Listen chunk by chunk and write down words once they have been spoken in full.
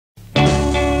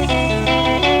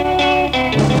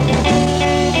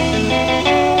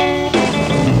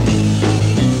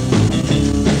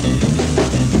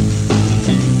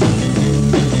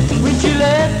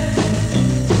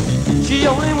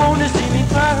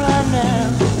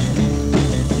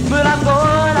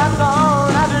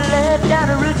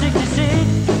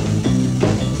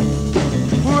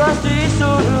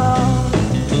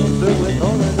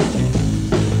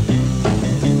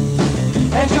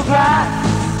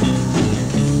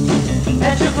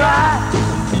cry,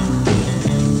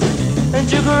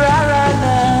 and you cry right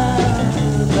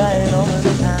now, crying all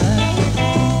the time.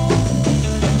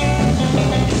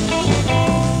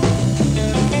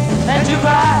 And you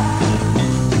cry,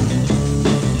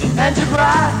 and you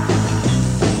cry,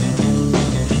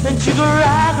 and you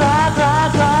cry, cry,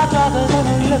 cry, cry, cry, 'cause I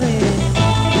don't love you.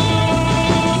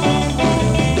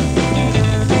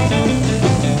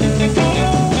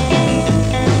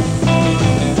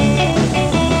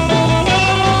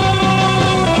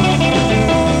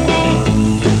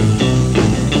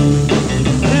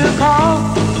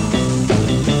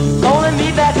 Calling me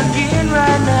back again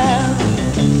right now.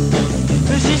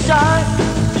 She's sorry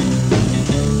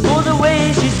for the way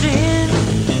she sinned.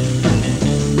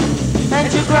 And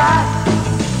you cry,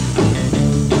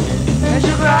 and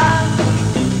you cry,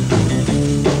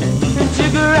 and you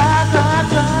cry, cry,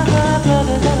 cry, cry,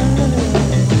 cry, cry.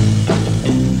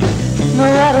 No,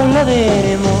 I don't love it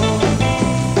anymore.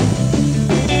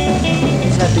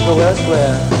 Just have to go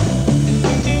elsewhere.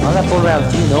 I'll not fool around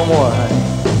with you no more,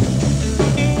 honey.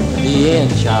 The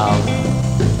end, child.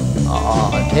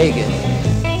 Oh, take it.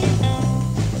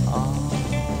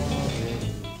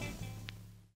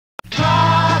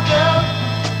 Try, girl,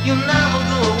 you'll never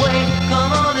go away.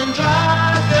 Come on and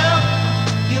try, girl.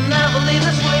 You'll never leave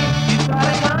this way. You've got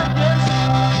a conscience,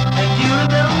 and you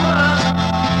remember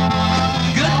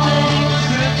good things,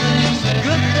 good things,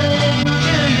 good things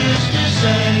you used to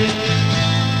say.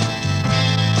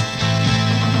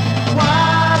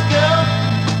 Why, girl,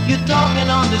 you're talking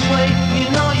on this way? You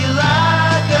know you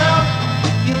lie, girl.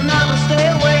 You'll never stay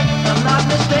away. I'm not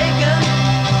mistaken.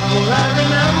 For I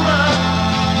remember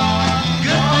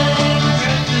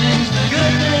good things,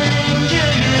 good things you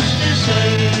used to say.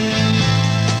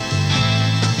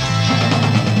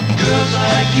 Girls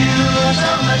like you are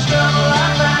so much trouble I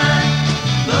find.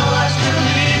 Though I still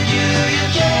need you, you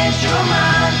changed your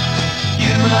mind.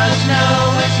 You must know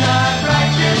it's not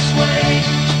right this way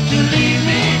to leave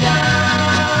me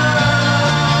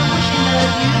down, wishing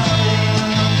that you'd stay.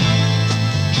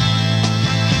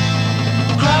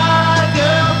 Cry,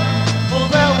 girl, for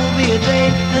there will be a day,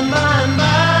 and by,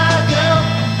 girl,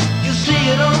 you'll see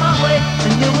it on my way,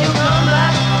 and you will come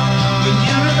back when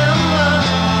you remember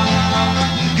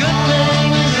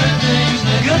good things,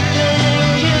 the good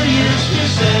things you used to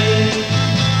say.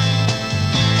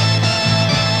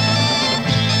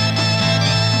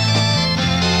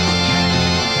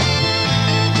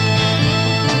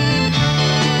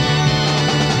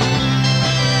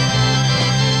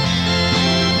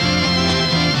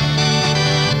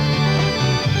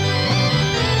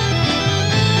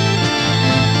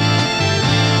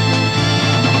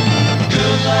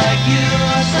 Like you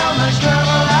are so much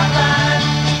trouble I find.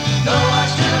 Though I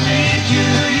still need you,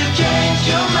 you changed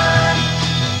your mind.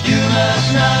 You must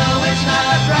know it's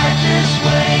not right this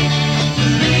way to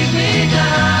leave me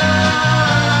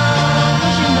down,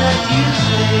 wishing that you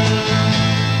say.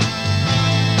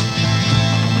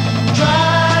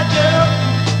 Try, girl,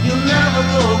 you'll never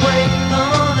go away.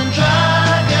 Come on and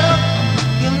try, girl,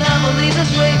 you'll never leave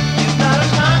this way. You've got a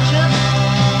conscience,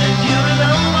 and you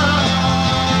remember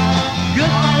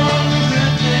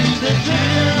good things that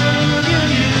you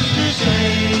used to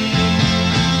say.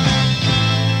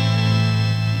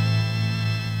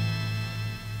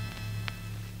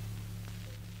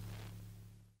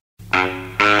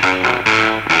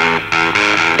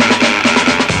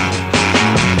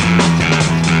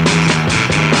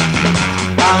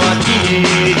 I'm a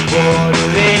teenage boy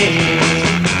today.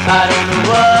 I don't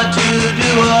know what to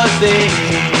do or say.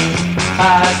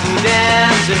 I see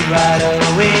dancing right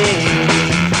away.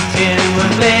 In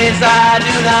one place I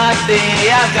do not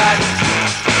stay. I've got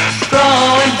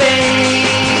growing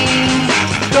pains,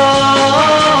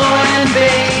 growing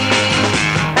pains,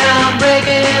 and I'm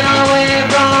breaking away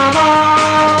from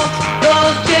all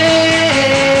those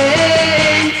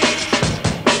chains.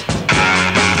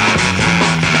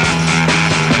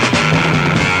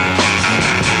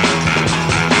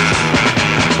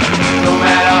 No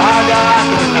matter how dark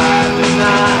the night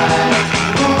tonight,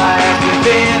 I have to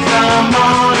face the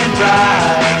morning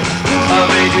bright. I'll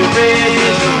make you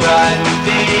face the bright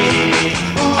day.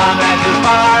 I'm at the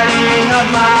party of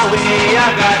my way.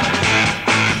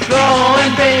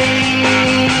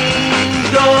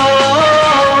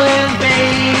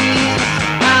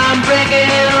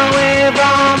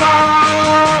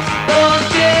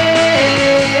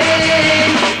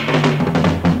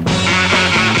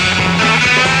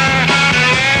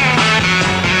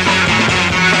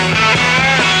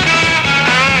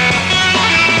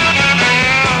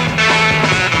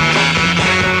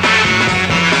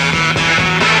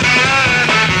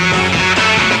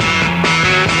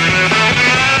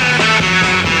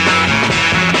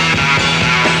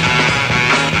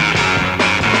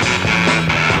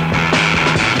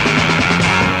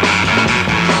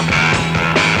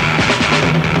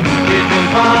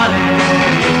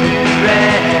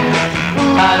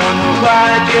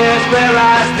 quite just where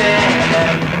I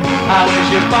stand. I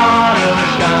wish upon a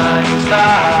shining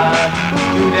star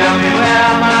to tell me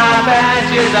where my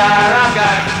patches are. I've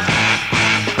got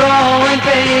growing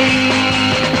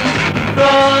pains,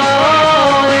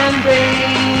 growing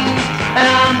pains, and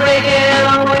I'm breaking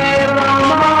away from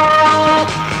all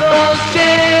those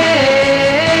chains.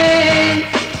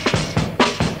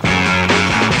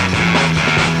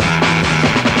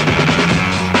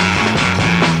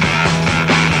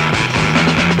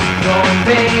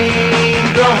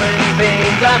 Growing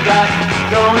pains, I've got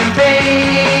growing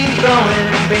pains,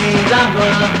 I'm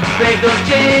gonna break those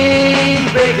chains,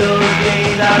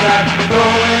 I've got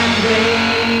growing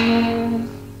pains.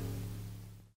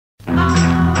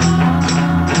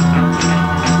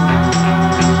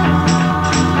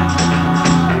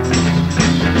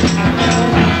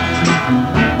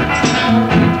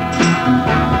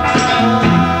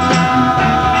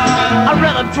 I'd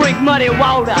rather drink muddy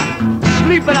water,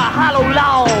 sleep in a hollow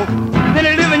log, than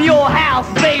to live in your house,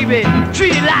 baby,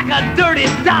 treated like a dirty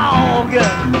dog.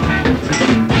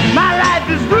 My life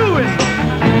is ruined,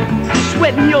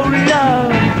 sweating your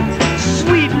love,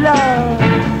 sweet love,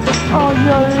 oh,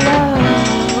 your love,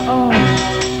 oh.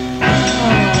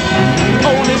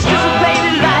 Oh, this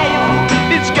dissipated life,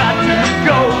 it's got to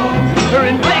go. Her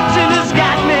infection has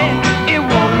got me, it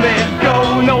won't let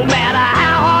go. No matter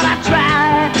how hard I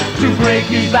try to break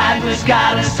these vibes,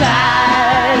 got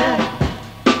aside.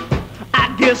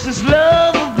 Guess this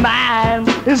love of mine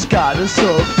has got us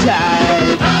so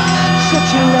tight.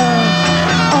 Such a love,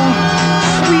 oh,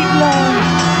 sweet love,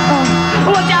 oh. I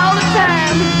want you all the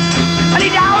time, I need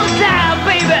you all the time,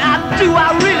 baby. I do,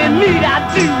 I really need, I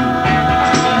do.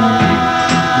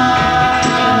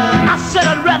 I said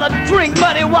I'd rather drink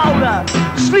muddy water,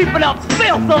 sleep in the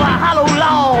filth of a hollow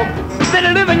log, than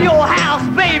to live in your house,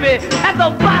 baby, at the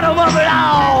bottom of it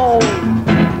all.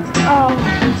 Oh.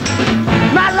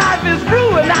 My life is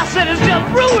ruined, I said it's just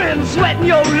ruined, sweating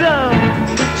your love,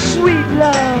 sweet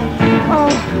love,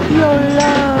 oh, your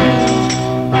love.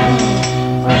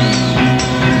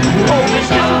 Oh, this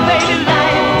dissipated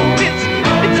life, it's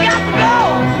got to go.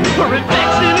 Her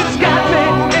reflection, it's got me,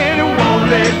 and it won't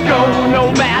let go.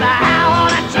 No matter how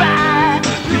hard I try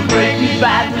to break these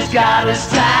vibes, it's got us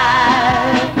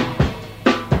tied.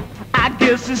 I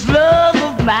guess this love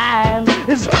of mine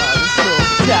is got us so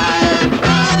tied.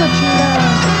 Such a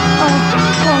love, oh,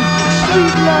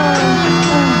 sweet love,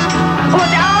 oh. I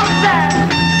want you all the time,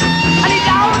 I need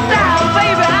you all the time,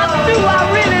 baby, I do, I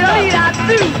really need, I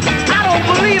do. I don't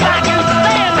believe I can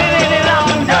stand it any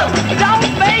longer. Don't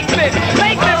make me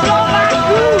blow my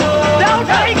groove. Don't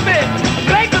make me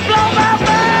blow my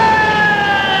mind.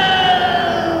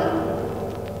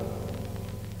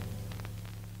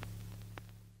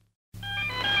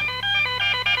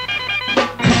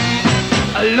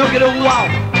 Look at her walk,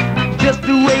 just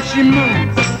the way she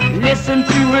moves. Listen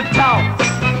to her talk,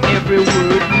 every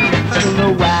word moves. Don't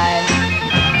know why.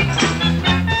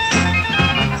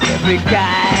 Every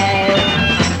guy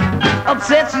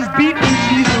upsets his beat when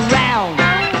she's around.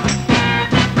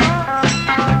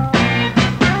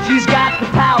 She's got the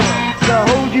power to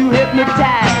hold you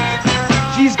hypnotized.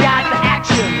 She's got the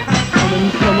action coming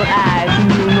from her eyes,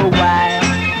 and you know why.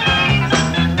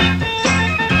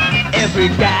 Every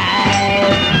guy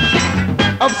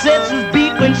upsets his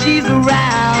beat when she's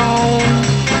around.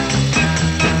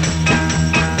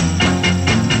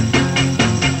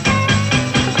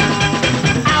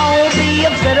 I'll be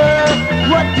upset her.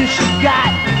 What does she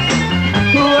got?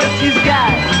 What she's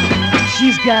got?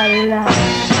 She's got a lot.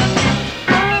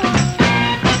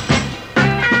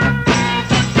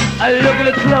 I look at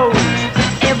her clothes.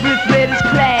 Every thread is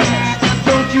class.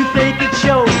 Don't you think it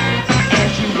shows?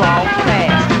 And she walks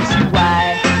fast. You see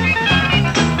why?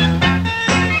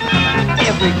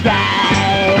 Every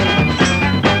guy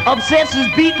upsets his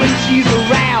beat when she's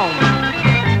around.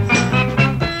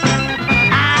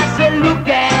 I said, look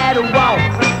at her walk,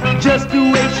 just the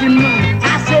way she moves.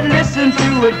 I said, listen to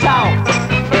her talk,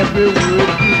 every word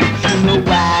proves. You know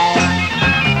why?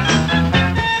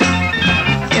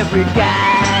 Every guy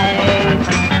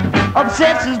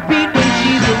upsets his beat when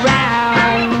she's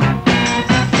around.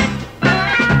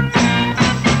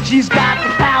 She's got the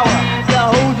power to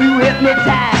hold you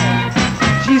hypnotized.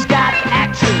 She's got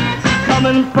action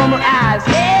coming from her eyes,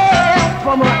 yeah,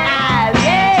 from her eyes,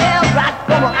 yeah, right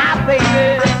from her eyes,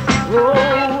 baby.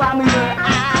 Oh, I'm in her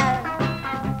eyes.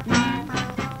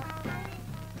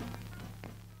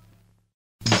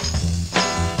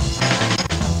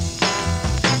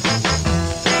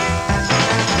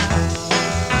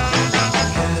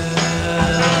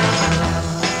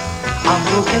 I'm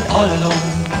broken all alone.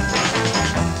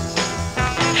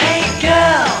 Hey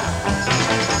girl,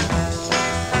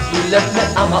 left me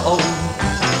on my own.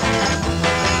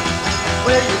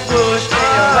 Well, you pushed me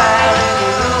around and you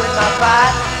ruined my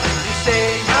fight. You say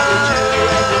you're true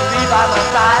and you'll be by my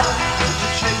side. But you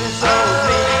treat me so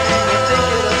mean and you think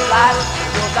it'll slide.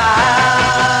 You'll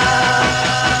die.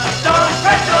 Don't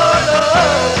fret your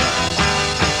love.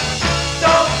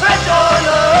 Don't fret your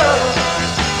love.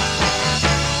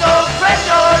 Don't fret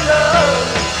your love.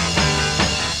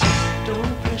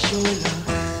 Don't fret your love.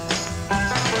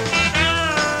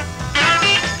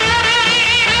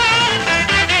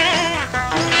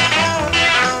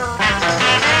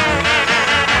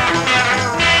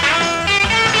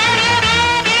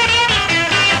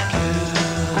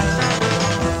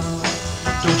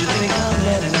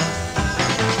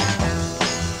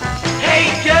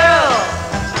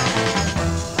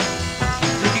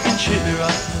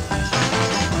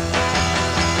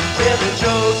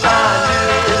 Jokes I do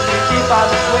if you keep on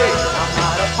this way. I'm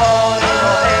not a pawn in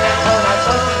your hand, I'm not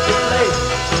something to play.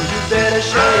 So you better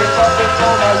shape up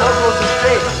before my love goes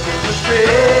astray. Goes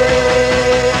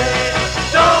astray.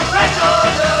 Don't fret your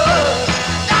love.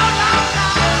 No, no, no.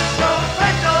 Don't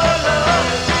fret your love.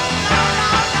 No, no,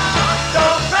 no.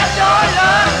 Don't fret your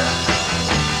love.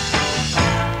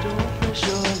 Don't fret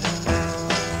your love.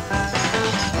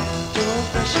 Don't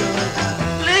fret your love.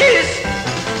 Please.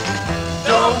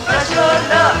 Don't press your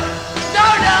love. No,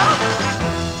 no.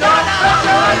 Don't press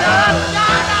your love. No,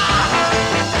 no.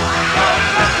 Don't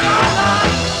press your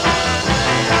love.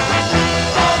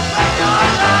 Don't press your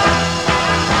love.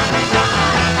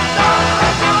 Don't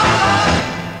press your love.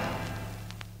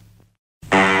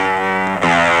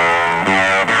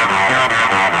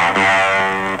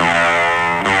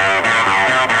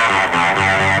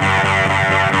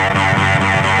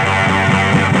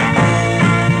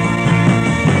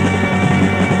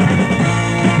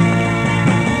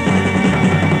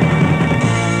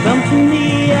 Come to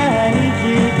me, I need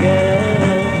you,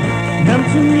 girl. Come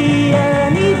to me, I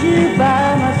need you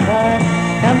by my side.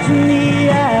 Come to me,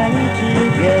 I need you,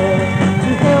 girl,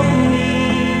 to help me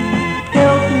go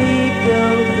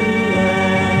through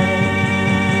life.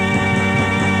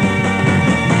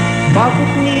 Walk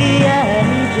with me, I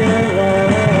need your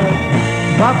love.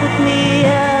 Walk with me,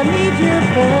 I need your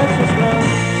precious love.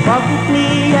 Walk with me,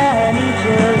 I need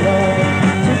your love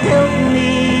to help me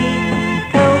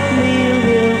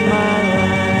live my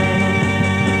life.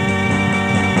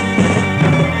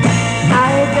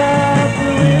 I got the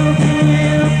will to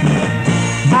live.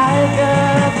 I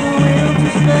got the will to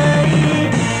stay.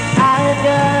 I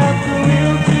got the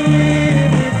will to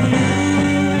live with you.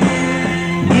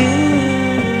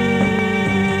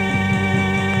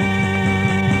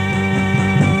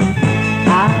 I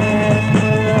asked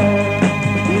for love,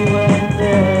 you weren't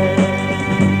there.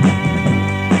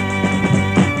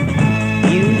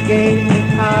 You gave me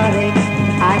heartaches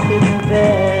I couldn't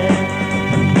bear.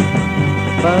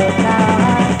 But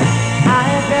now I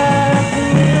got the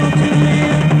will to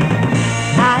live.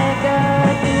 I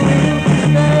got the will to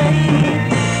stay.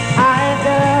 I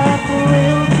got the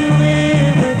will to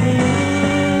live with you.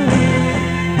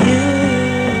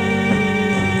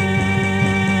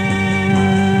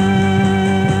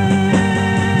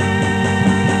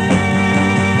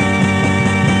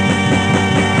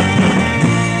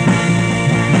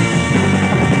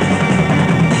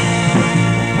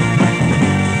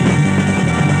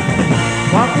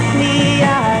 Walk with me, I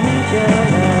need your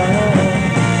love.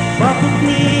 Walk with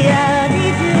me, I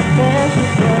need your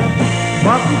precious love.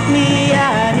 Walk with me, I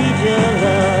need your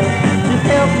love to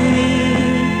help me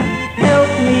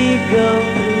go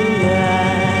through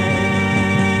life.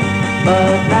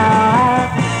 But now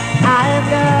I've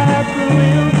got the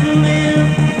will to live.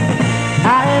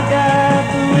 I've got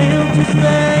the will to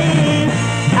stay.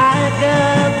 I've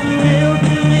got the will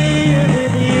to live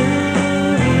with you.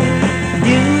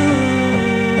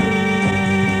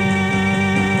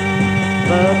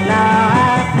 But now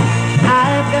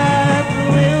I've got the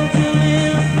will to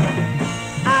live.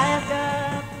 I've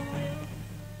got the will.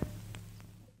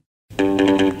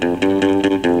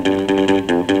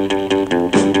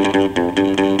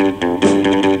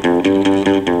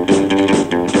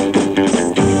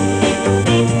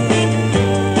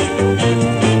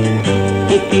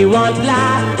 If you want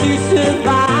life to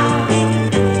survive,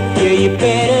 yeah, you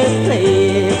better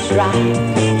play it right.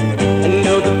 I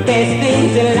know the best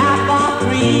things in life are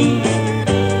free,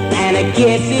 and I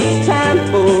guess it's time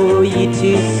for you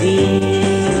to see.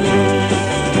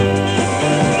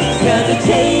 'Cause a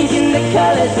change in the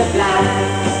colors of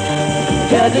life,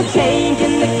 'cause a change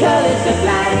in the colors of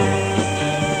life.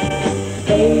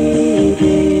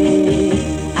 Baby,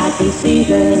 I can see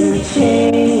them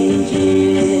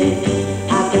changing,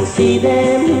 I can see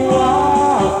them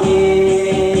walking.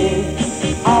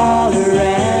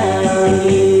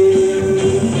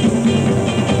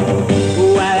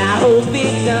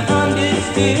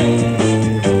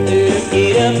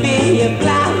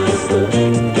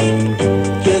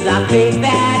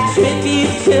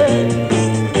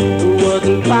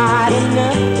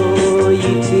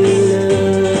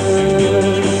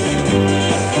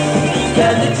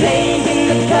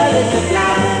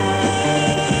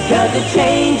 'cause they're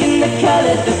changing the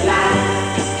colors of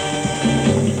light.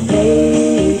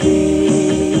 Baby,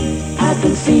 I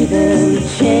can see them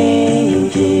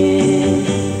changing.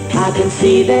 I can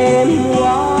see them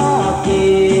walking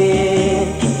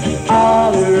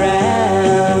all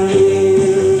around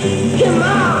you. Come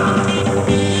on!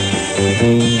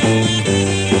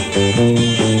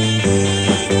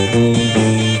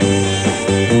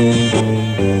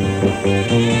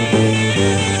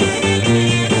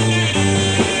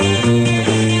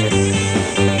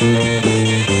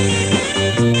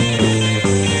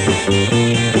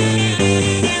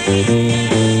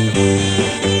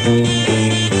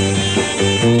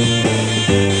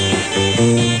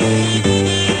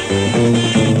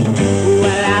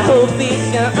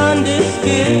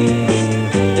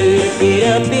 Look it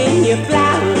up in your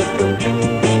flower book,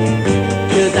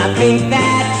 'cause I think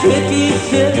that trip you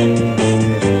took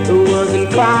wasn't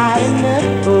quite enough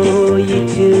for you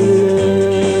to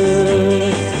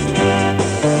look.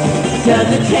 'Cause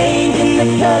they're changing the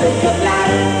colors of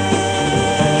light.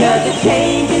 'Cause they're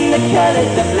changing the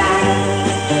colors of light.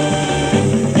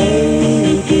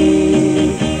 Baby,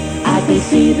 I can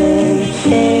see them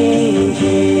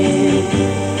changing.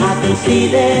 I can see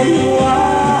them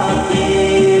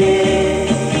walking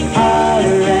all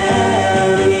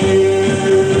around you.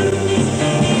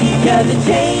 'Cause they're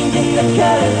changing the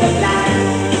colors of light.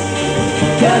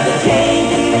 'Cause they're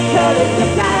changing the colors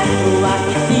of light. Oh, I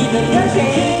can see them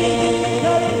changing the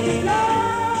colors of light.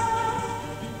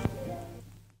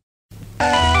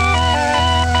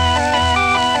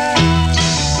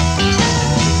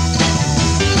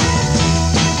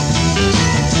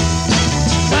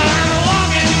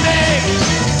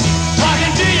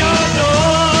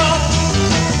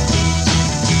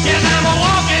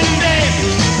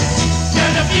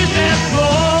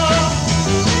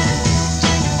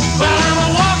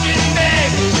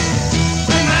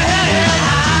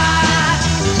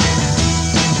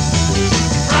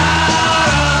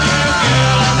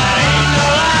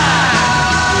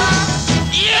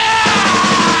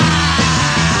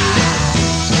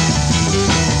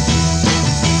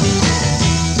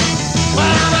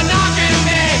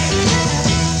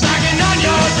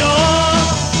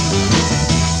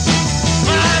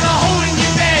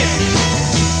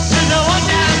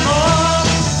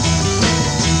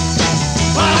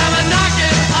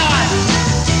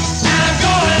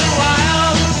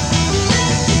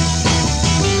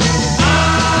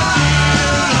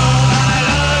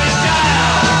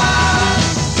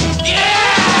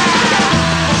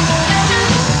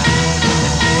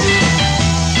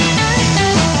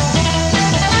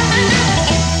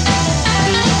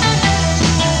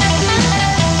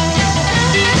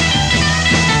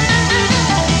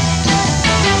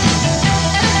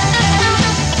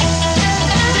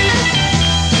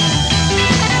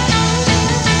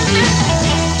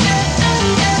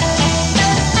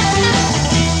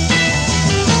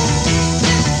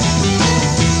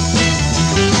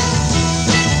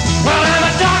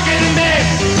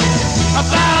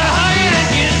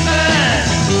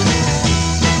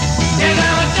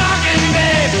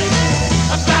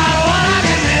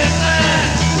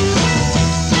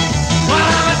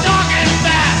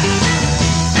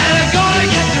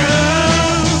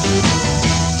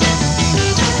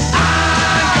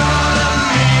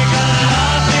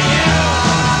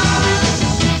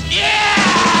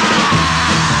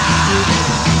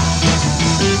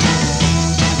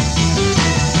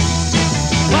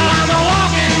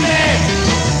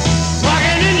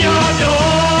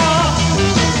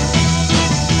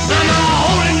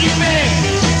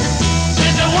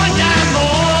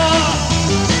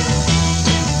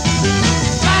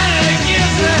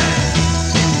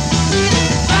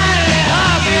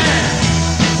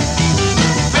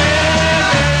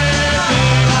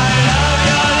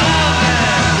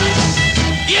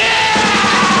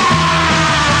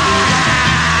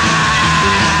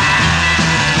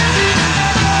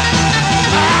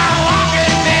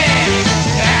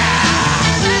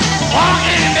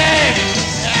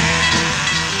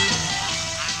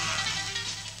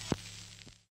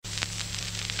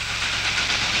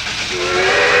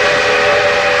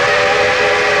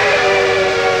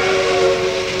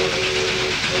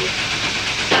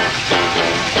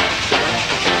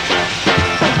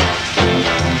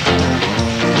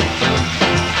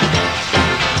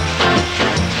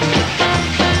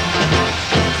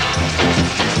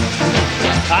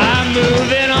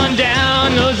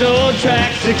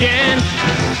 Again.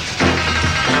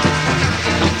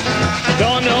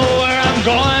 Don't know where I'm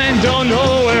going, don't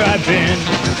know where I've been.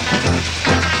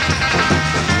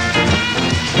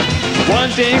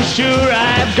 One thing's sure,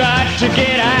 I've got to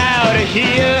get out of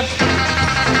here.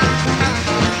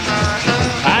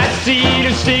 see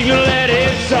the signal that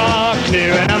it's all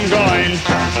clear and I'm going.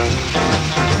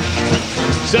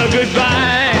 So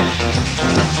goodbye,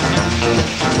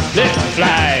 let's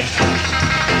fly.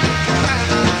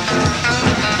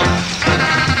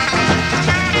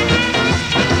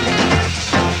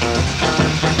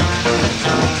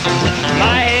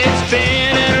 My head's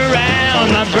spinning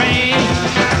around my brain.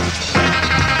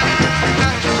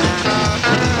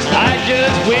 I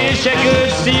just wish I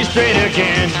could see straight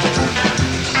again.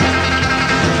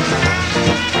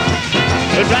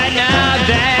 But right now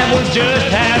that will just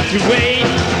have to wait.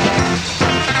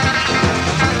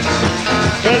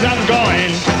 'Cause I'm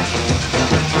going.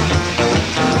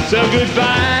 So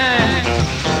goodbye,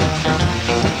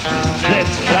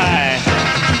 let's fly.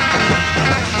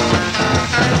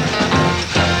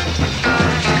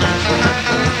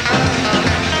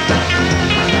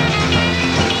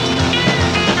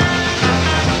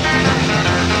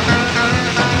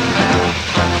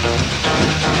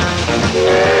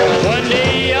 One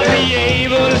day I'll be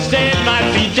able to set my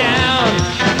feet down.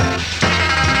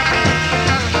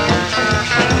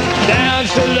 Down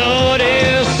so low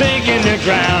they'll sink in the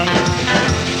ground.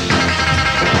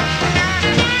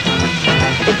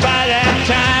 But by that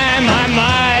time I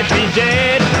might be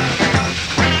dead.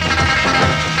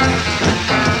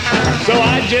 So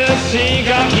I just think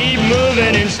I'll keep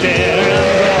moving instead.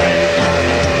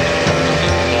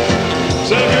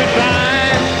 So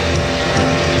goodbye,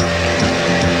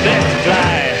 let's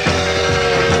fly.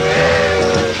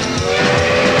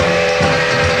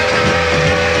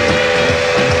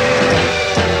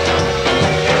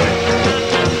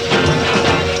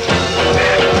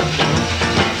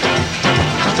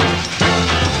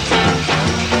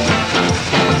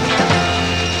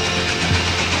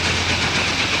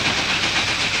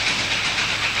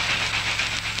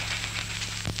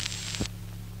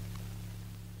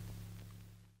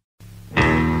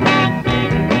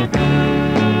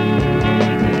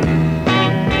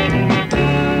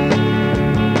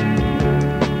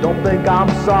 Think I'm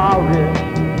sorry,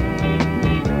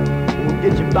 we'll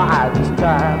get you by this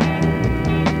time.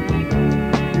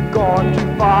 You're going too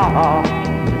far,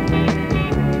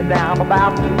 and now I'm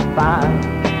about to find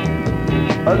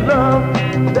a love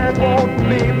that won't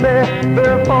leave me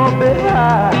very far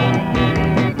behind.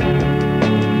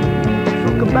 So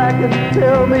come back and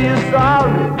tell me you're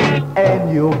sorry,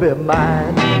 and you'll be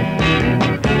mine.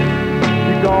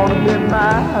 You're gonna be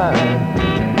mine.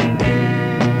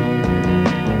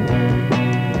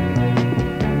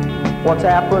 What's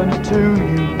happened to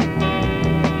you?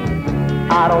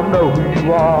 I don't know who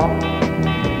you are.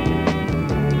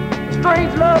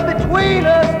 Strange love between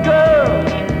us, girl,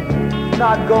 it's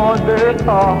not going very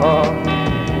far.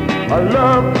 A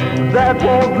love that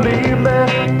won't leave me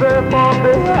very far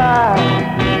behind.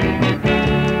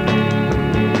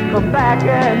 Come back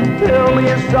and tell me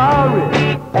you're sorry,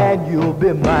 and you'll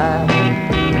be mine.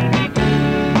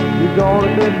 You're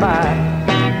gonna be mine.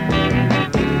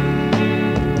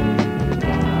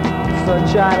 Sun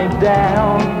shining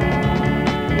down,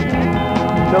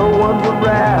 no one's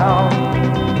around.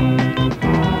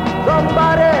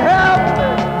 Somebody help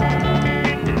me,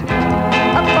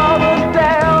 I'm falling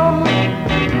down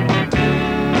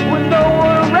with no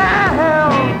one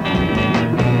around.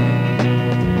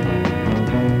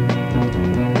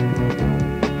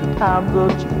 The times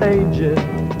are changing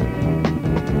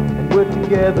and we're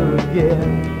together again.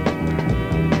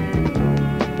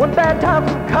 When bad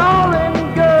times are calling,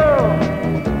 girl,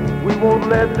 we won't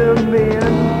let them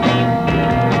in.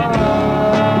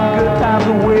 Good times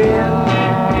will win.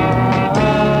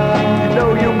 You know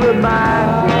you'll be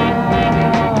mine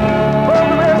for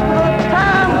the rest of the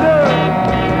time, girl.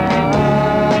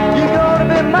 You're gonna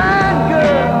be mine,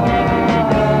 girl,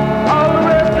 all the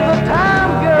rest of the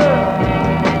time, girl.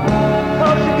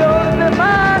 'Cause you're gonna be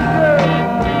mine, girl.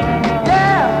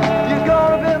 Yeah, you're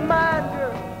gonna be mine,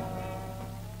 girl.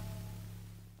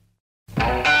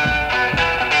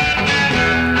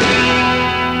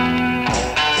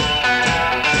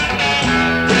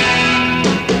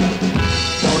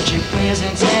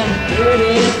 Presents and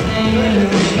pretty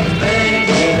things,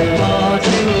 baby, bought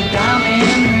you a diamond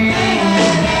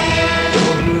ring.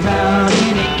 Drove you around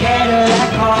in a Cadillac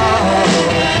car,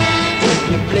 took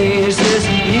you places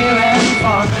near and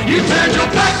far. You turned your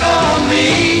back on me,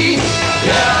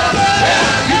 yeah, yeah.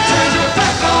 You turned your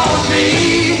back on me,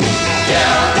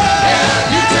 yeah,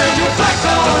 yeah. You turned your back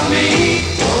on me.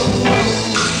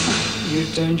 You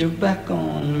turned your back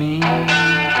on me.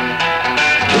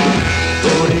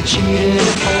 They cheated,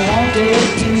 I wanted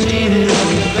to cheat on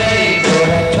you, babe. But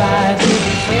I tried to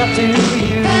be fair to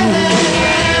you.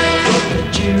 But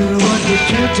you would be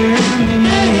true to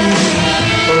me.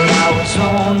 But I was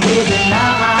lights on, baby,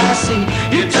 now I see.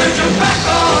 You turned your back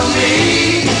on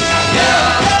me.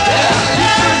 Yeah, yeah, you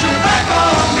turned your back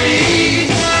on me.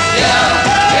 Yeah,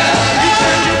 yeah, you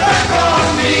turned your back on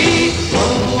me. Oh,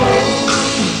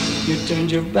 oh, you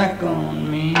turned your back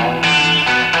on me.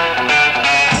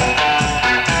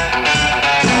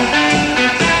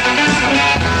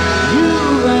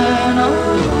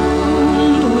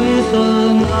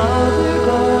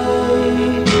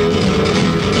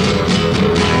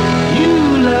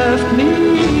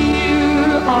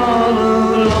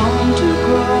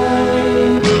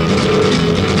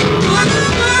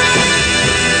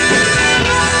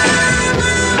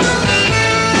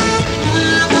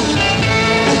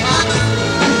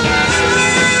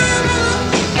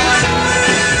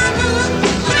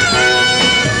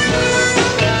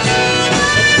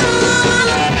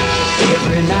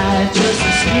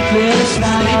 Sleepless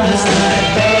night,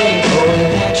 babe, oh,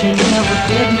 that you never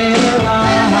did me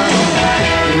wrong.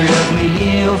 You left me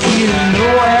here, feeling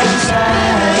nowhere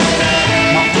inside.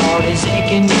 My heart is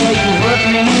aching, yeah, you hurt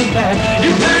me back.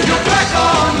 You turned your back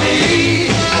on me.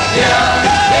 Yeah,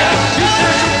 yeah, you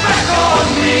turned your back on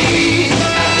me.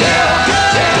 Yeah,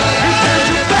 yeah, you turned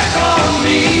your back on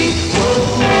me.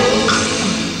 Oh,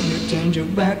 you turned your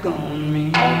back on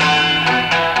me.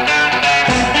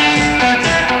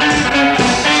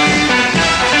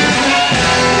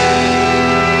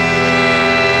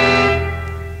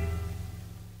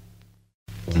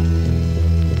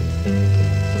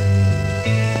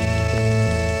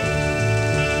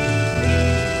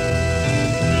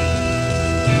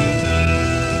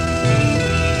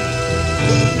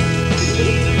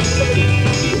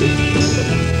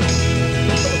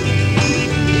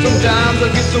 Sometimes I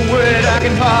get so wet I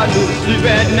can hardly sleep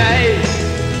at night.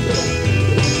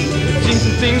 Seen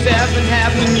some things have been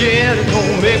happening, yeah, that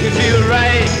don't make me feel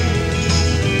right.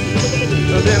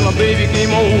 But then my baby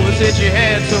came over, said she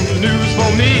had some news for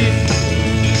me.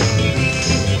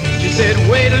 She said,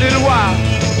 wait a little while,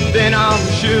 then I'm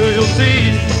sure you'll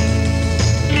see.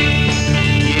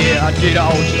 Yeah, I did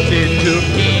all she said, took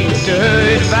heed to her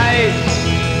advice.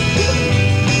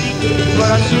 But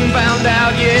I soon found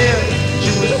out, yeah, she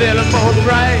was selling for the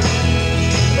price.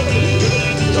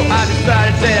 So I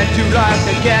decided that I do like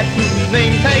the cat whose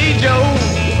name's Hey Joe.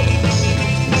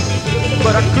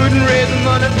 But I couldn't raise the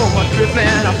money for my trip,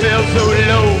 man, I felt so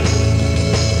low.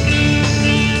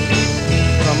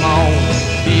 Come on,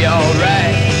 be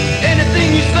alright.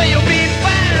 Anything you say will be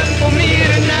fine for me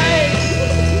tonight.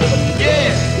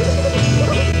 Yeah.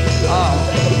 Oh.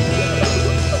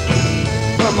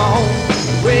 Come on,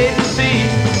 wait and see.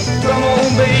 Come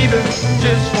on, baby,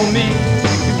 just for me.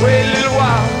 You wait a little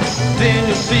while, then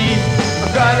you'll see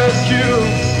I've got a cure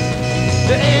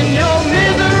to end your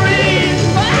misery.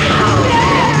 Oh,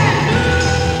 yeah!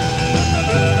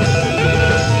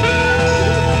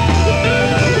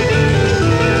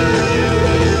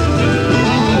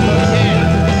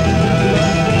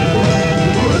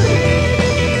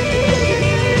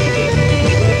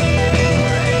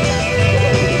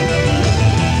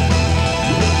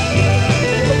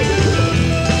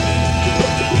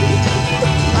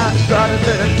 Started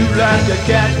that I do like a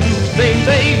cat whose name's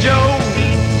Hey Joe.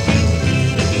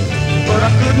 But I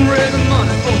couldn't raise the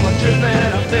money for my trip,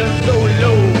 man, I felt so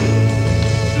low.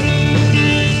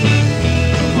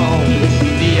 Come on,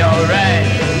 be alright.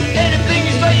 Anything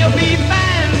you say will be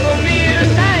fine for me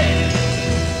tonight.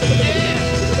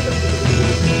 Yeah.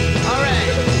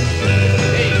 Alright.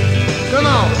 Hey, come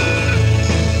on.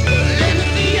 Let me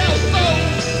see your soul.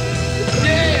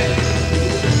 Yeah.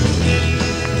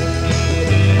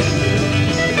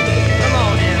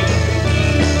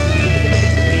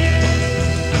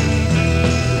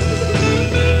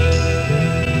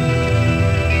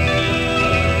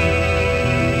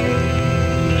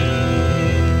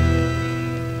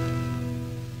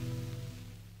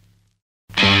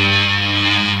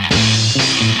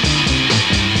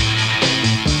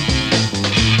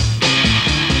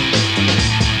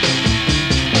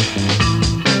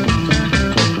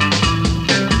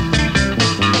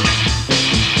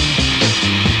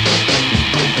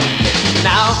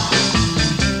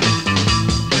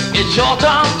 It's your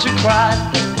turn to cry.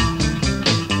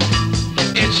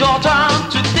 It's your turn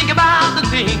to think about the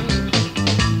things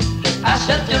I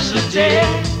said yesterday.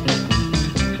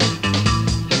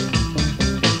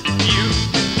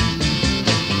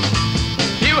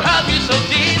 You hurt me so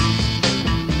deep.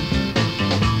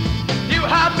 You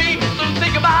hurt me to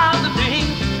think about the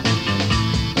things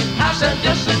I said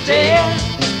yesterday.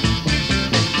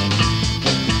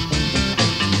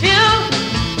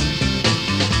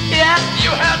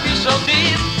 You hurt me so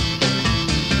deep.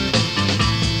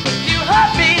 You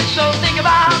hurt me so think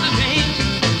about the things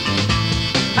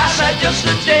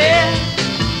yesterday.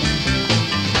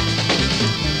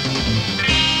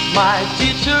 My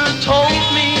teacher told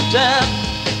me that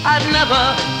I'd never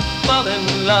fall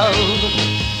in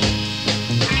love.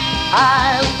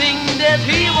 I think that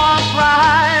he was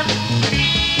right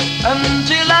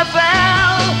until I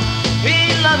fell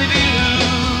in love with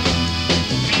you.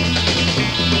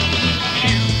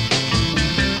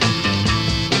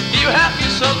 You hurt me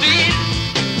so deep.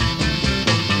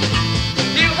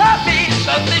 You hurt me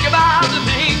so think about the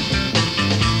things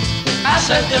I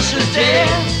said yesterday.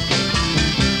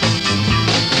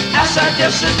 I said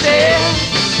yesterday.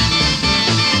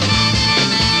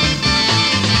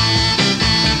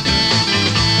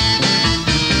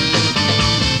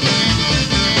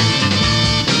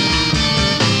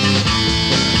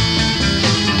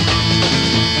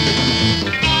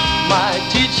 My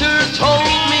teacher told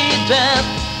me that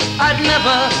I'd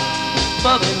never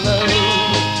fall in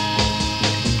love.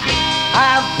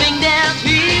 I think that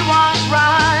he was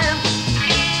right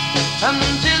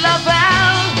until I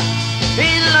fell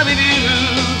in love with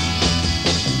you.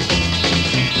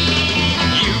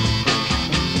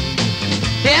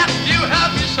 Yeah, you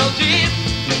hurt me so deep.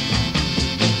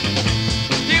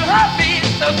 You hurt me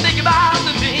so think about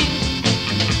the things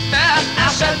that I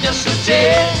said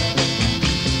yesterday.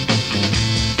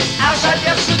 I said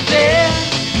yesterday.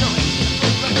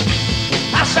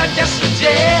 I said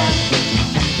yesterday.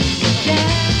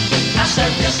 I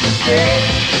said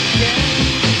yesterday.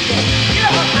 You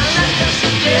know what I said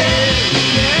yesterday.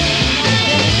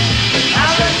 I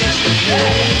said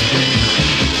yesterday.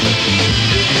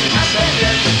 I said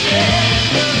yesterday.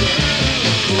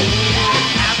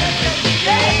 I said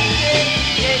yesterday.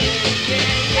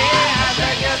 I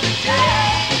said yesterday.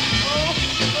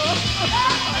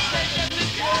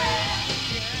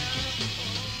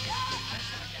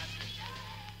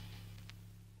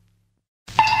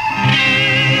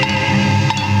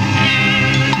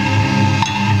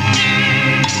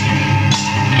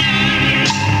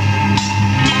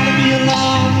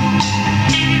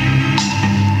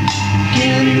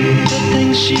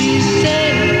 She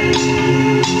said,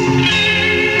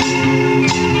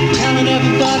 telling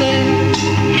everybody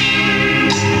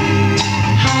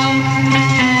how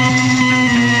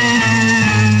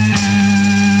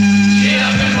she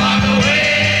up and walk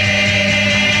away.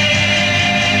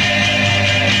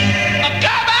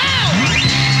 Come out!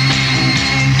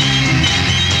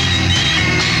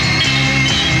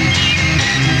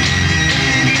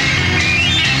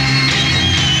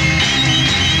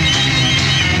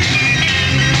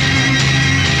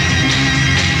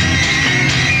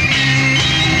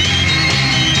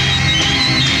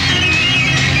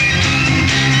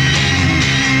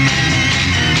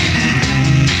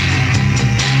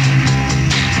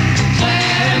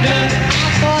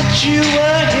 You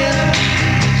were here,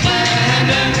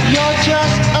 Slander. You're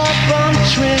just a bum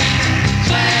trick,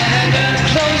 Slander.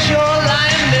 Close your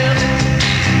lying lips,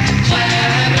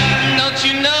 Slander. Don't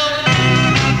you know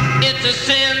it's a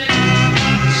sin?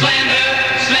 Slander,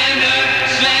 slander,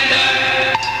 slander.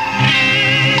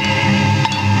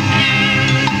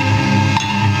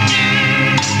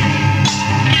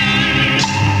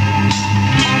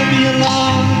 Ought to be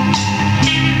alone.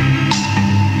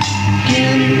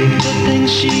 The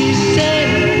things she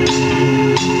said,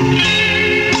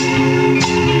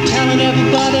 telling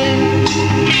everybody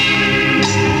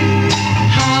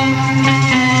how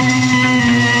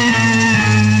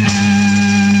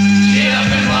she up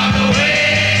and walk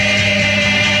away.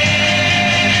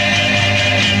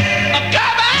 Oh,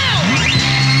 come out!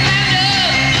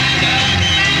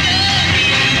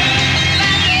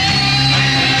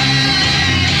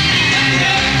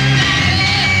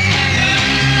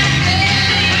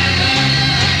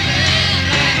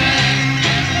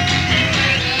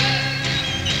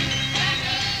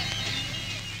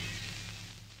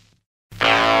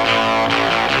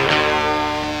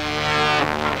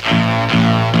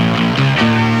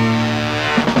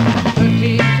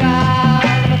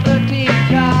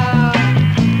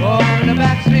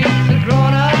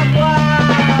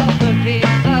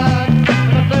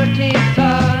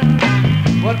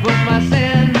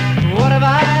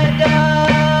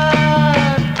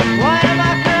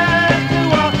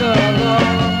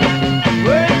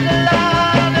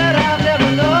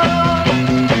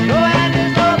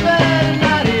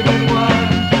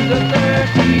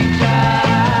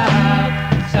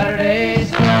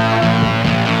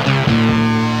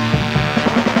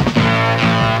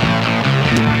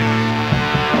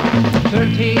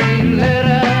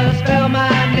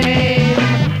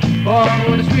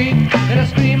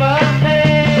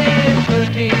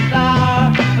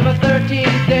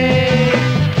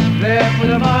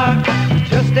 with a mark,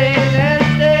 just stay and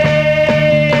stay.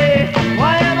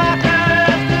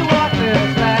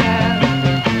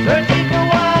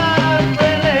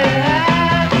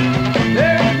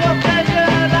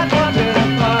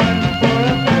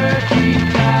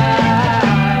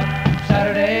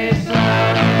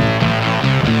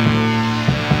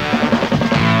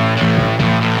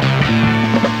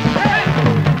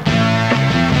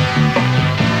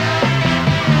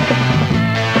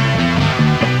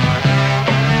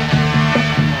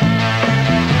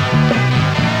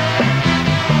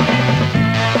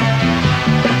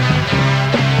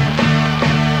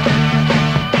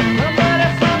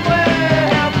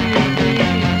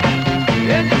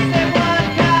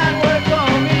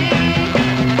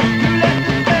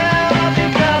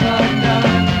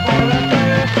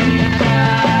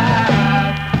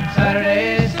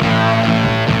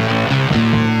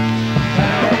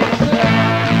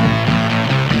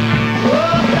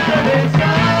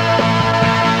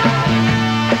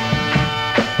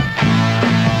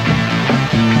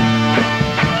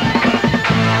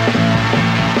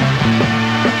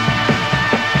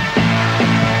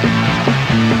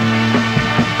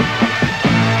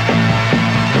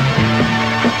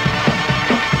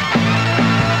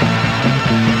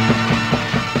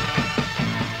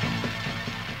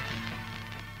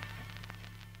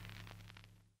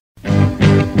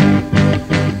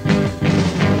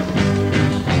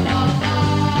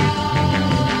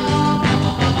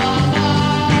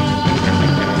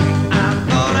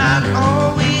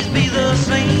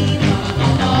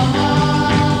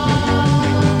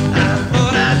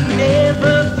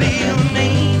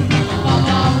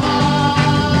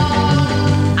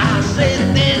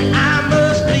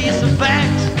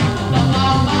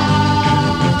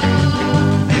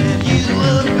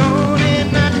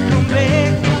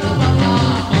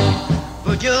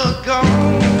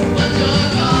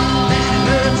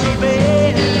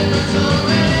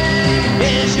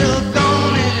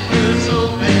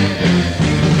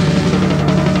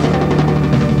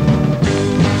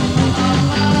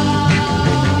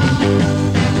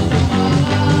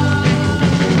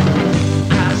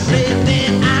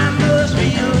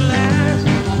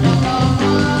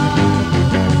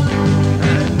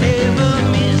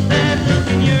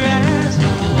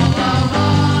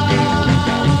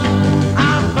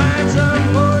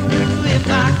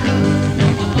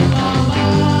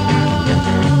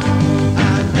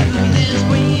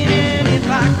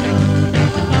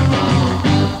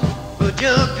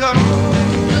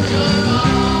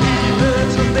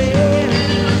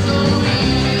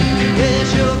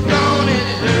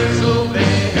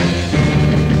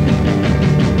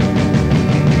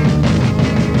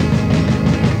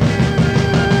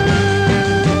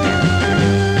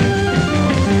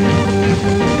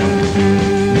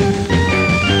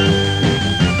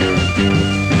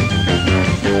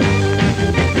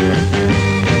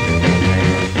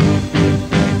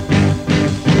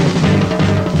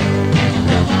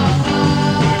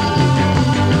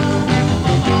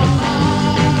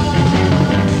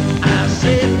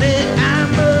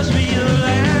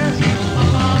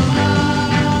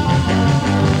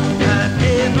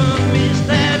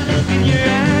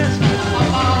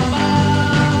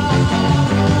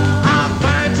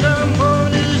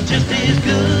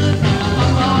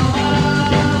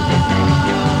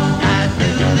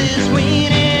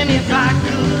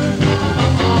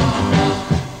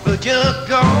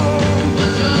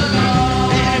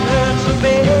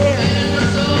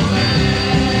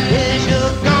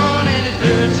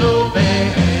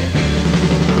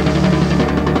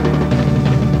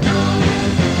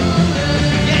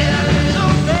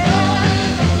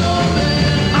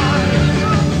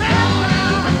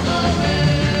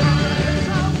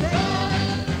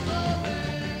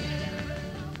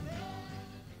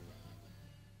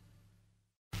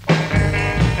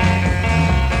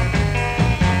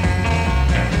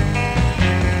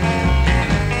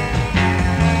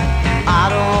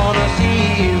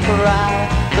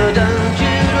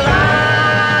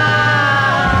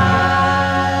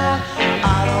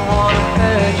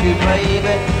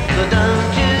 baby, so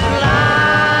don't you lie.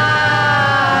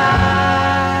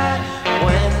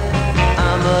 When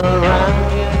I'm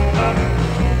around you,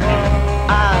 I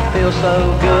feel so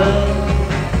good.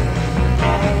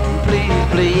 Please,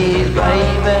 please,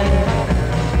 baby,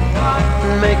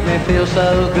 make me feel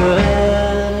so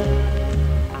good.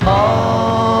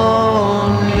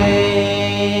 Hold me,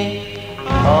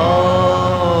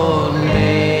 hold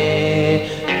me.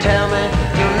 Tell me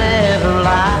you'll never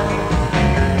lie.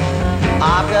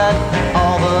 I've got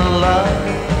all the love.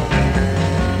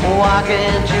 Why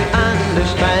can't you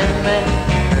understand me?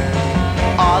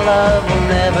 Our love will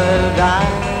never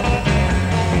die.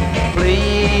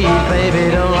 Please,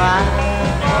 baby, don't lie.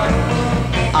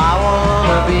 I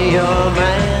wanna be your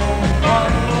man.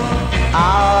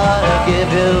 I'll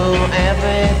give you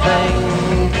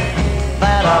everything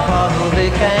that I possibly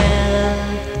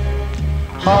can.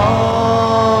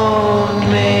 Hold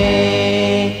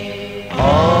me,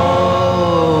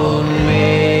 hold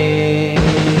me.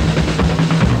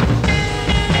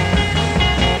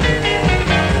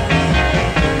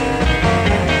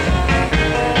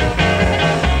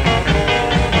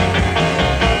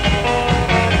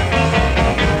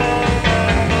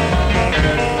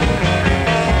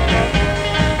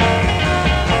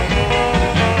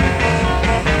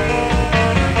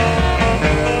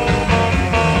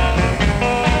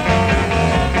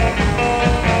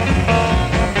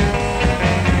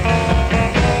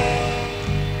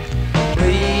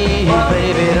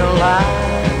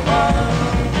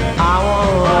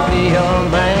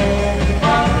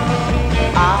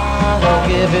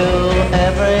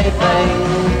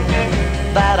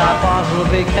 That I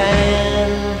possibly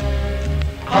can.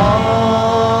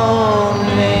 Hold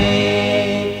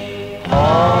me,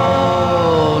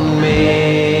 hold me.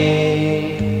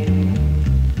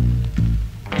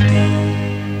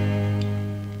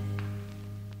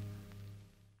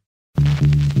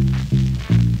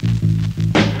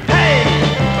 Hey!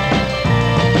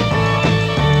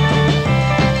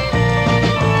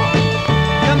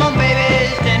 Come on,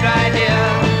 baby, stand right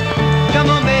here. Come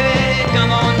on, baby,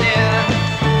 come on there.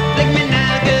 Look me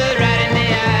now good right in the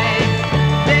eye.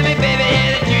 Tell me, baby,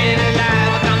 that you didn't lie.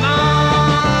 Well, come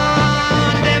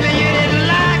on, tell me you didn't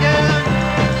lie, girl.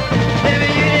 Tell me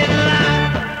you didn't lie.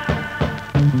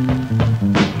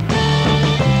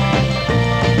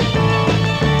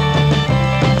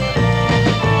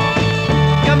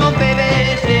 Come on,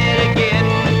 baby, say it again.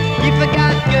 You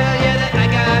forgot, girl, yeah, that I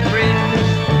got friends.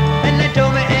 And they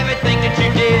told me everything that you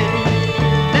did.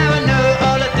 Now I know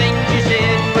all the things you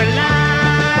said were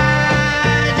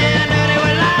lies. Yeah, I know they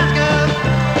were lies, girl.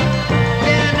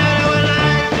 Yeah, I know they were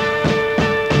lies.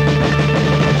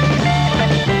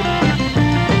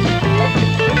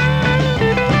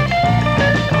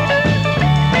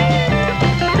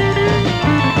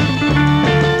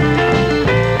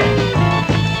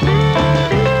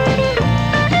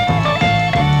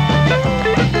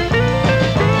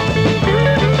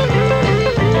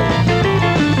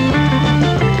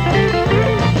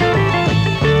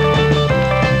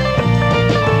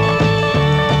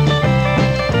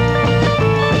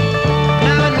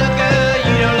 Now I know, girl,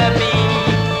 you don't love me.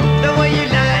 The way you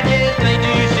lied, yes, plain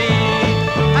do you see.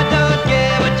 I don't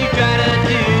care what you try to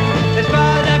do. As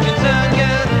far as I'm concerned,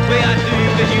 girl, we are through.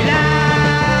 'Cause you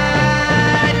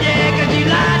lied, yeah, 'cause you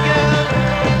lied, girl.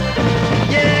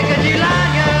 Yeah, 'cause you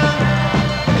lied, girl.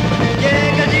 Yeah,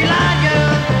 'cause you lied,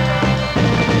 girl.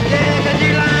 Yeah, 'cause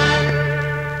you lied.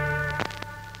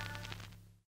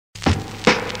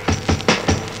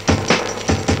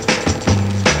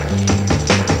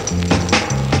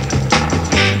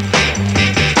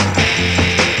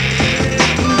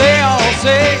 They all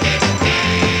say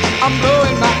I'm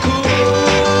blowing my cool.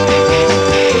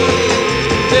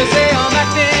 They say I'm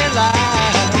acting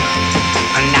like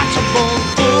a natural fool.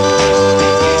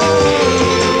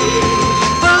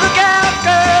 But look out,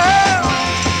 girl,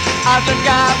 I think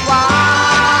I've why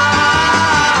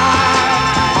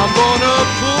I'm gonna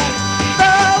pull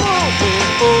the wool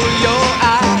over your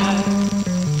eyes.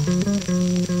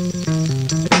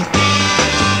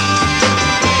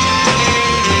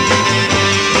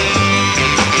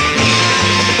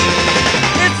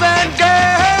 Listen,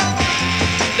 girl,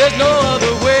 there's no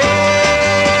other way.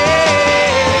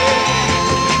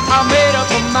 I made up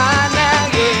my mind now,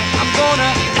 yeah, I'm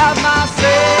gonna have my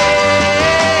say.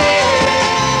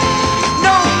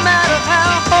 No matter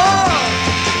how hard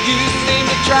you seem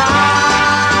to try,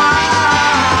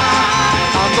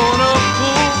 I'm gonna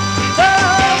pull the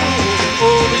wool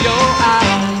over your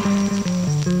eyes.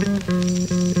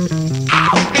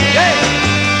 Ow!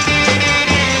 Yeah!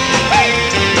 Hey!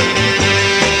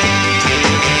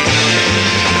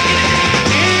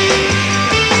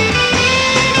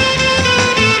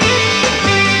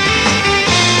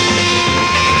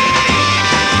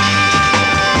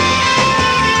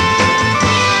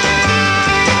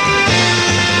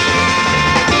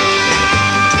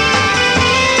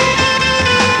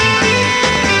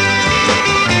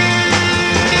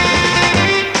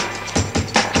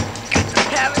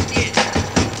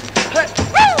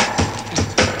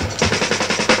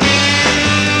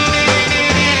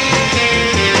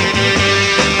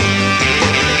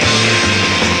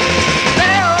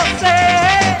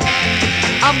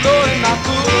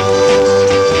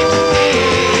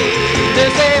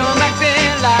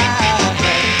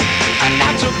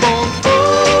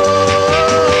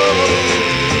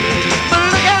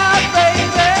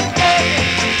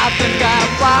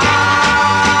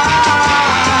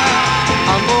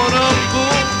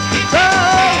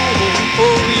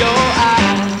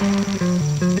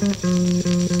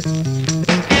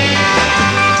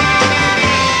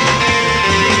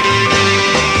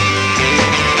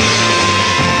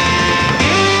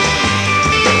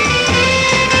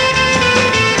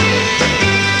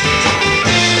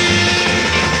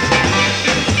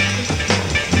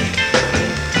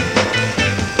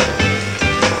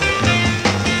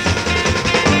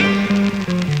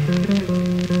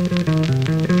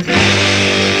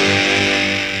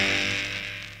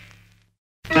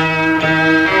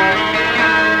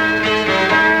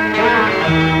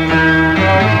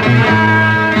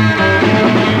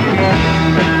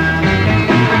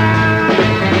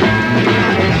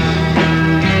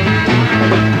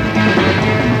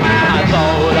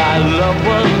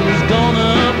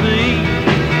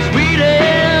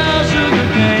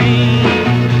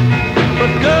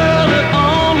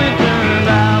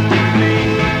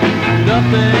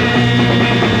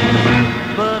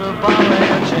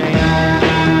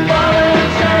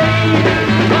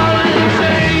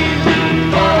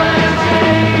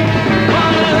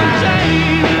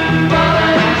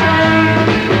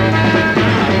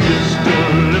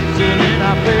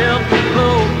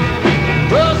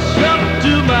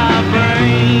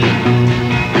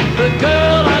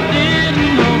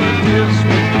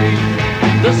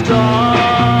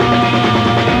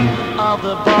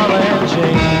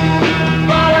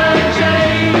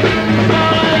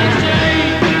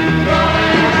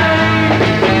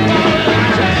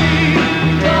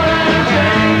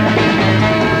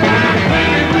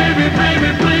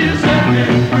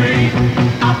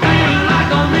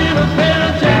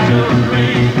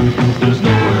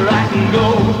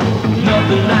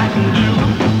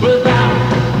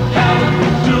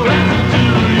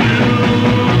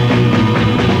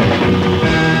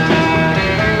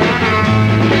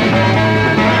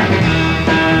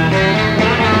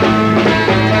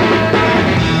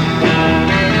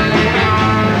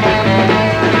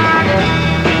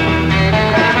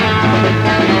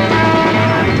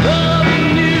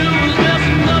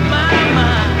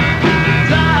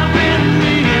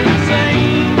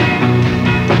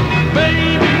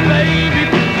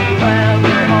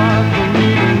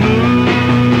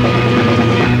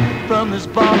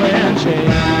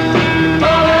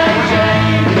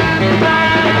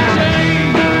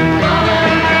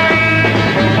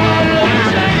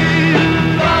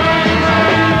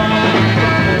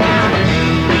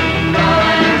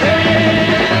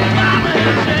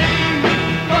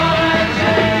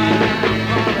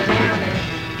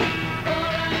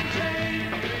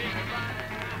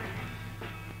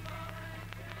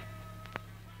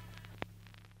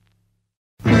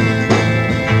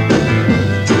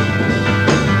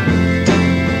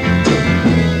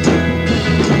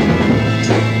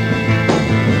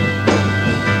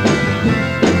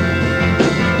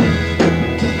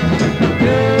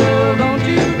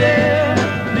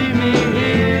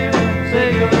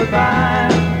 goodbye,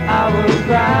 I will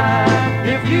cry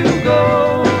if you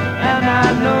go, and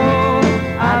I know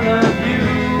I love you,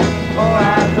 or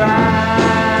I try.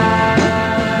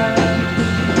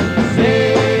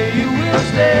 Say you will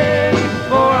stay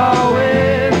for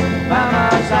always by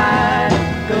my side,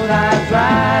 'cause I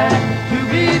tried to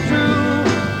be true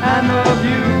and love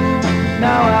you,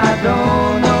 now I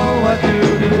don't know what to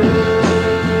do.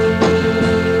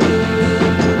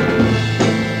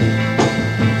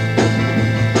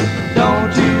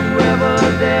 Don't you ever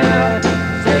dare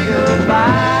say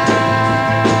goodbye.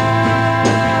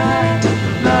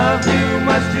 Love you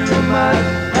much too much,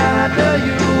 and I tell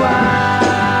you why.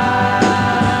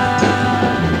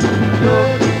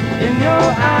 Look in your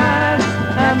eyes,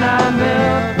 and I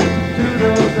melt to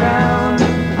the ground.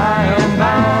 I am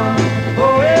bound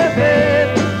for a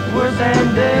fate worse than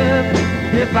death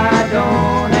if I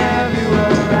don't have you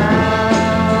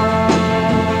around.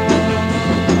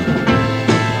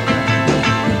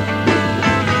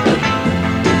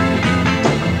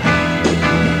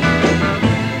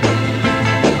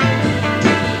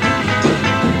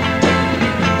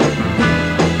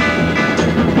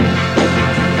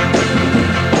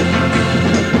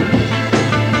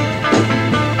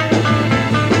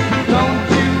 Don't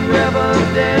you ever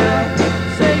dare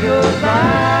say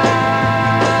goodbye.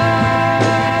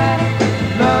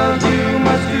 Love you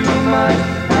much too much,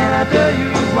 and I tell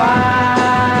you why.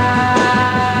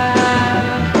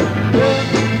 Look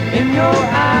in your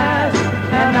eyes,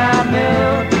 and I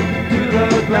melt to the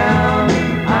ground.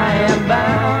 I am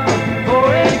bound for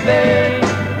a fate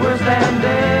worse than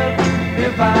death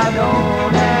if I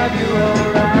don't have you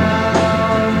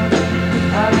around.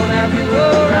 I don't have you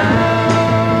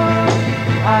around.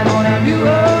 I don't have you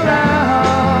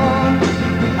around.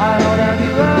 I don't have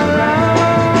you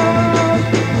around.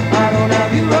 I don't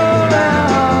have you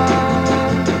around.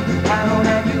 I don't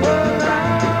have you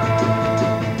around.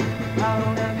 I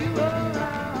don't have you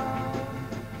around.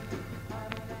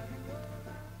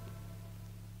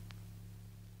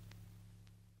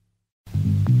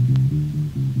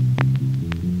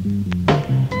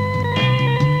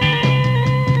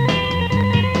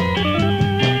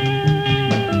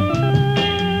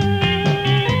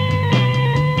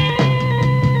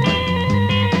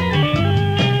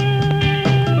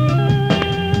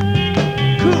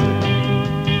 Cool it.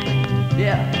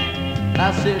 Yeah,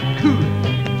 I said cool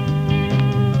it.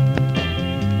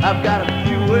 I've got a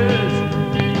few words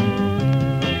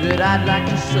that I'd like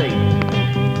to say.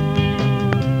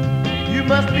 You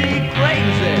must be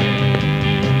crazy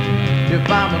if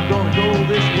I'm gonna go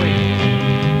this way.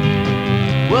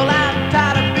 Well, I'm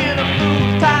tired of being a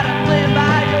fool, tired of playing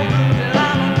by your rules, and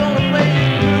I'm gonna play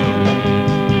it cool.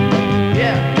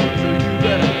 Yeah, so you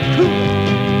better cool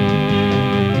it.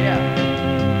 Yeah,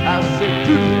 I said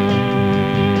cool it.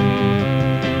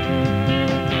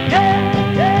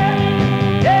 Yeah,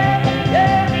 yeah, yeah,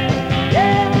 yeah,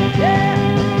 yeah,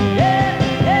 yeah,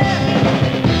 yeah, yeah.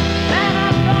 Man,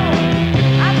 I'm gone.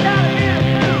 I'm tired of being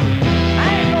a fool. I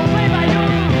ain't gonna play by your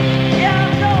rules. Yeah,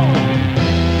 I'm gone.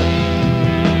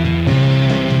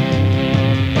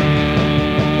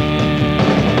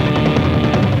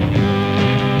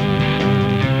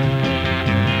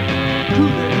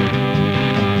 Cool it.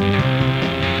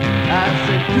 I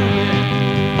said cool it.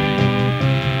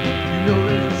 You know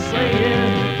there's a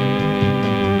saying,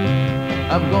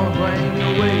 I'm gonna bring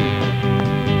you away.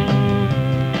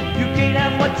 You can't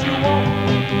have what you want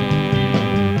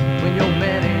when your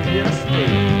man ain't here to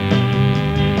stay.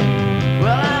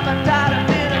 Well, I'm tired of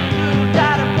being a fool,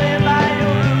 tired of playing by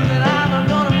your rules, and I'm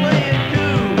gonna play it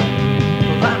cool,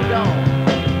 'cause I'm gone.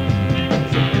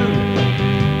 So cool it.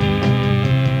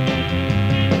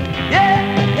 Yeah,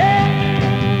 yeah,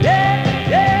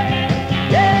 yeah, yeah,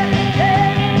 yeah,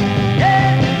 yeah,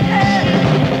 yeah,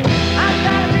 yeah. I'm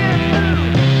tired of being a fool.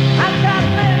 I'm tired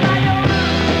of playing by your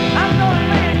rules. I'm gonna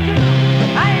play it cool.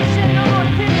 I ain't shedding no more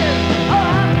tears.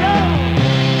 Oh, I'm gone.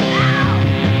 Ow!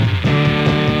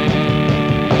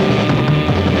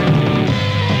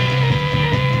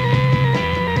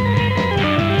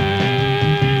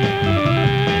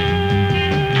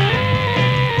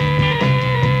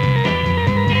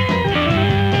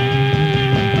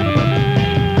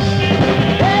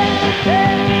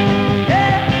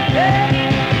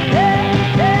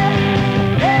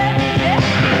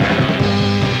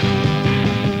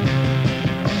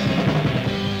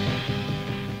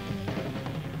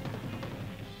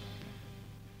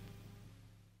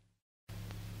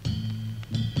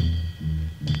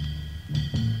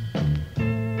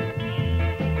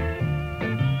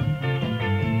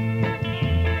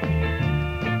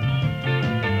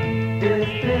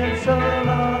 It's been so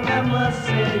long, I must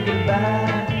say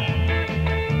goodbye.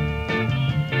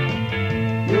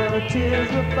 the tears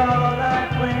will fall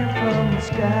like rain from the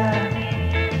sky.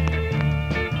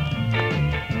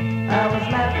 I was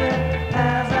laughing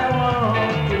as I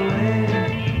walked away.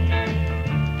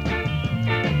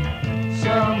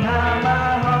 Somehow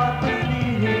my heart was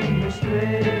leading me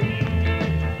astray.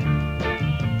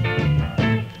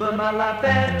 But my life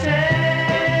has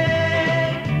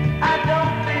changed. I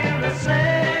don't feel the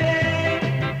same.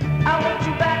 I want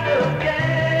you back again.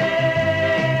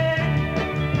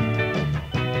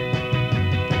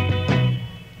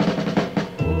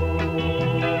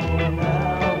 Oh,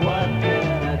 now what can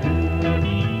I do?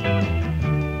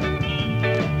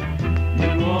 You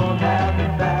won't have me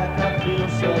back. I feel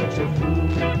such a fool.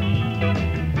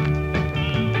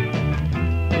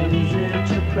 Is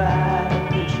it your pride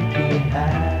that you can't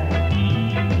hide?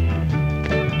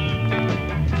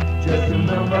 Just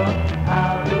remember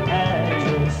I'll be at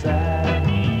your side.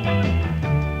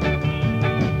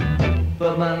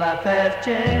 But my life has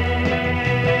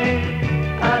changed.